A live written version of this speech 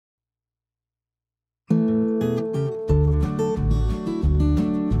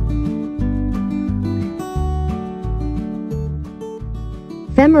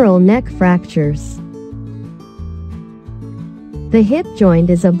Femoral neck fractures. The hip joint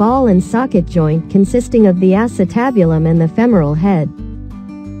is a ball and socket joint consisting of the acetabulum and the femoral head.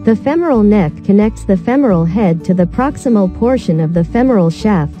 The femoral neck connects the femoral head to the proximal portion of the femoral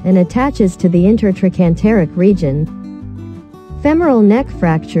shaft and attaches to the intertrochanteric region. Femoral neck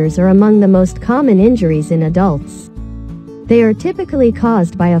fractures are among the most common injuries in adults. They are typically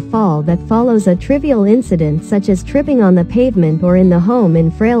caused by a fall that follows a trivial incident such as tripping on the pavement or in the home in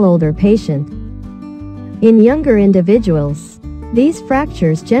frail older patient. In younger individuals, these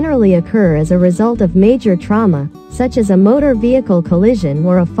fractures generally occur as a result of major trauma, such as a motor vehicle collision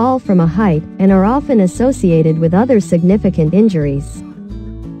or a fall from a height, and are often associated with other significant injuries.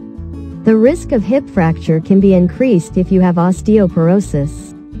 The risk of hip fracture can be increased if you have osteoporosis.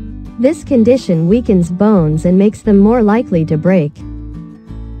 This condition weakens bones and makes them more likely to break.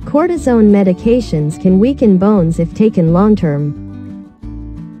 Cortisone medications can weaken bones if taken long-term.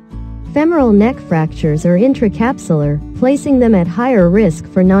 Femoral neck fractures are intracapsular, placing them at higher risk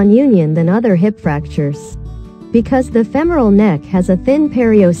for non-union than other hip fractures. Because the femoral neck has a thin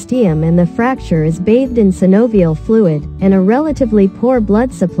periosteum and the fracture is bathed in synovial fluid, and a relatively poor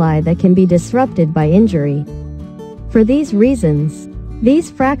blood supply that can be disrupted by injury. For these reasons,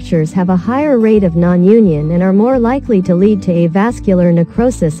 these fractures have a higher rate of non-union and are more likely to lead to avascular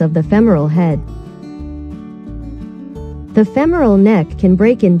necrosis of the femoral head. The femoral neck can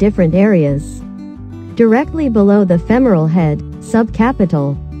break in different areas. Directly below the femoral head,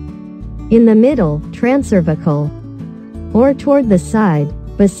 subcapital. In the middle, transcervical. Or toward the side,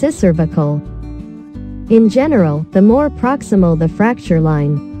 basicervical. In general, the more proximal the fracture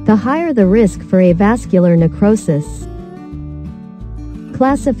line, the higher the risk for avascular necrosis.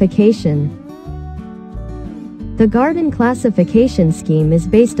 Classification. The Garden classification scheme is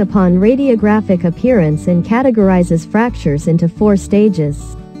based upon radiographic appearance and categorizes fractures into 4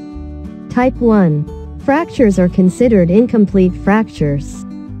 stages. Type 1. Fractures are considered incomplete fractures.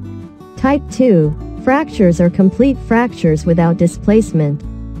 Type 2. Fractures are complete fractures without displacement.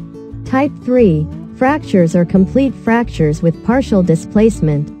 Type 3. Fractures are complete fractures with partial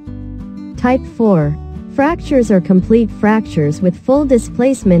displacement. Type 4. Fractures are complete fractures with full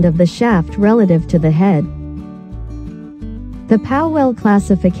displacement of the shaft relative to the head. The Powell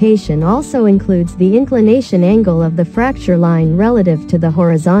classification also includes the inclination angle of the fracture line relative to the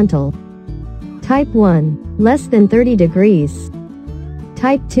horizontal. Type 1, less than 30 degrees.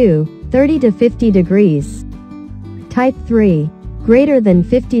 Type 2, 30 to 50 degrees. Type 3, greater than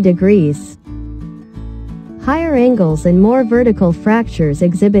 50 degrees. Higher angles and more vertical fractures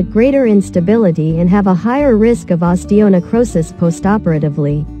exhibit greater instability and have a higher risk of osteonecrosis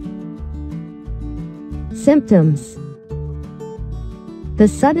postoperatively. Symptoms. The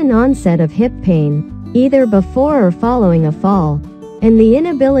sudden onset of hip pain, either before or following a fall, and the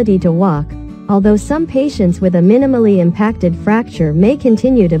inability to walk, although some patients with a minimally impacted fracture may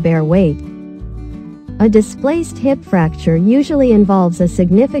continue to bear weight. A displaced hip fracture usually involves a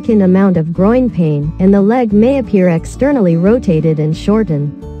significant amount of groin pain, and the leg may appear externally rotated and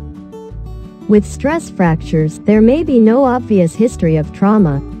shorten. With stress fractures, there may be no obvious history of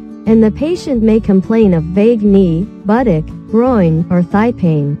trauma, and the patient may complain of vague knee, buttock, groin, or thigh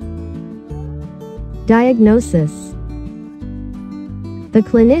pain. Diagnosis. The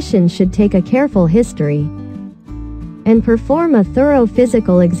clinician should take a careful history and perform a thorough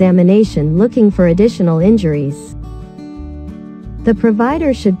physical examination looking for additional injuries. The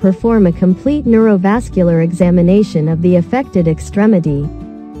provider should perform a complete neurovascular examination of the affected extremity.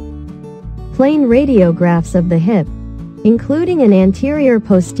 Plain radiographs of the hip, including an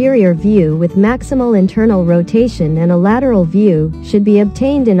anterior-posterior view with maximal internal rotation and a lateral view, should be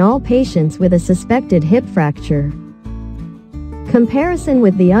obtained in all patients with a suspected hip fracture. Comparison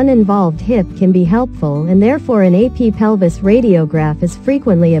with the uninvolved hip can be helpful, and therefore an AP pelvis radiograph is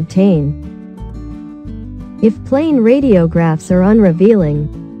frequently obtained. If plain radiographs are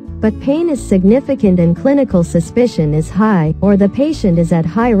unrevealing, but pain is significant and clinical suspicion is high, or the patient is at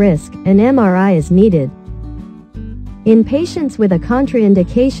high risk, an MRI is needed. In patients with a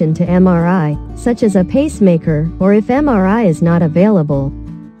contraindication to MRI, such as a pacemaker, or if MRI is not available,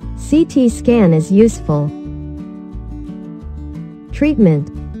 CT scan is useful. Treatment.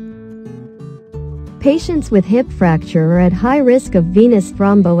 Patients with hip fracture are at high risk of venous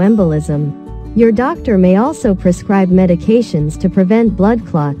thromboembolism. Your doctor may also prescribe medications to prevent blood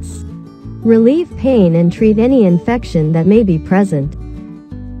clots, relieve pain, and treat any infection that may be present.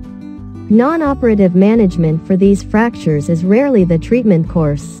 Non-operative management for these fractures is rarely the treatment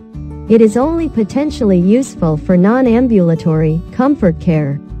course. It is only potentially useful for non-ambulatory, comfort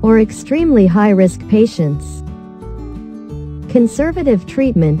care, or extremely high-risk patients. Conservative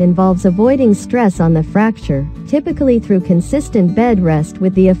treatment involves avoiding stress on the fracture, typically through consistent bed rest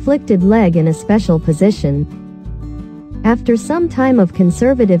with the afflicted leg in a special position. After some time of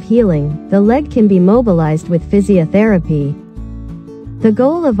conservative healing, the leg can be mobilized with physiotherapy. The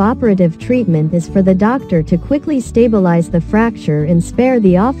goal of operative treatment is for the doctor to quickly stabilize the fracture and spare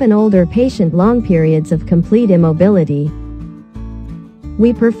the often older patient long periods of complete immobility.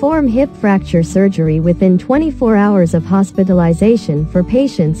 We perform hip fracture surgery within 24 hours of hospitalization for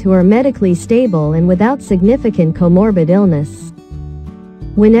patients who are medically stable and without significant comorbid illness.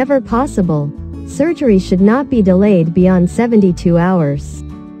 Whenever possible, surgery should not be delayed beyond 72 hours.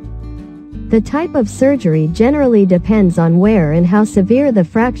 The type of surgery generally depends on where and how severe the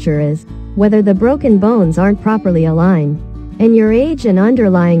fracture is, whether the broken bones aren't properly aligned, and your age and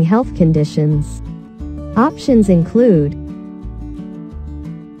underlying health conditions. Options include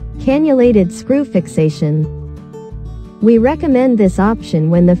cannulated screw fixation. We recommend this option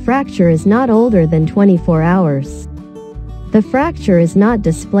when the fracture is not older than 24 hours. The fracture is not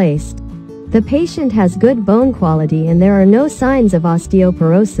displaced. The patient has good bone quality and there are no signs of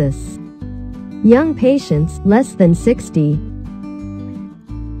osteoporosis. Young patients, less than 60.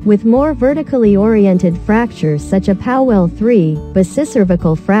 With more vertically oriented fractures such as Powell 3,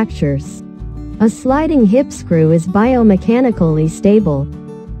 basicervical fractures. A sliding hip screw is biomechanically stable.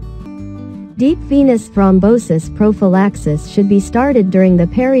 Deep venous thrombosis prophylaxis should be started during the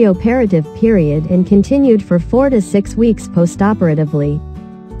perioperative period and continued for 4 to 6 weeks postoperatively.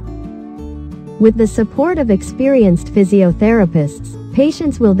 With the support of experienced physiotherapists,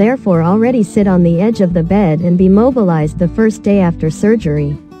 patients will therefore already sit on the edge of the bed and be mobilized the first day after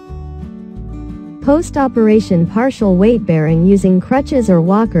surgery. Post-operation partial weight bearing using crutches or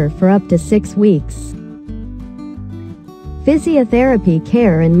walker for up to 6 weeks. Physiotherapy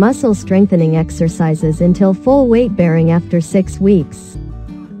care and muscle strengthening exercises until full weight bearing after 6 weeks.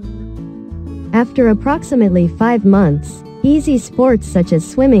 After approximately 5 months, easy sports such as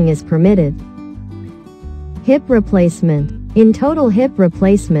swimming is permitted. Hip replacement. In total hip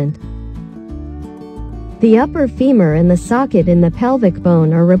replacement, the upper femur and the socket in the pelvic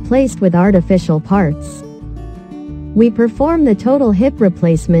bone are replaced with artificial parts. We perform the total hip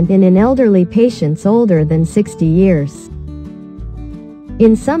replacement in elderly patients older than 60 years.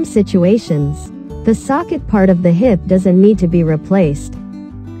 In some situations, the socket part of the hip doesn't need to be replaced.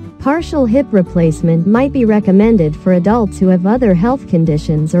 Partial hip replacement might be recommended for adults who have other health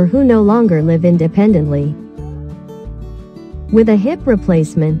conditions or who no longer live independently. With a hip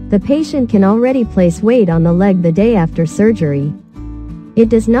replacement, the patient can already place weight on the leg the day after surgery. It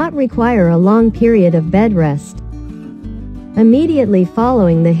does not require a long period of bed rest. Immediately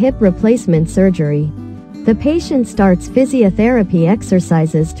following the hip replacement surgery, the patient starts physiotherapy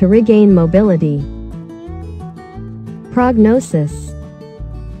exercises to regain mobility. Prognosis.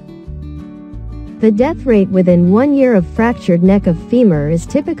 The death rate within 1 year of fractured neck of femur is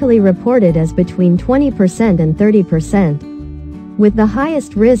typically reported as between 20% and 30%, with the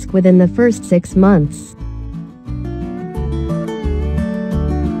highest risk within the first 6 months.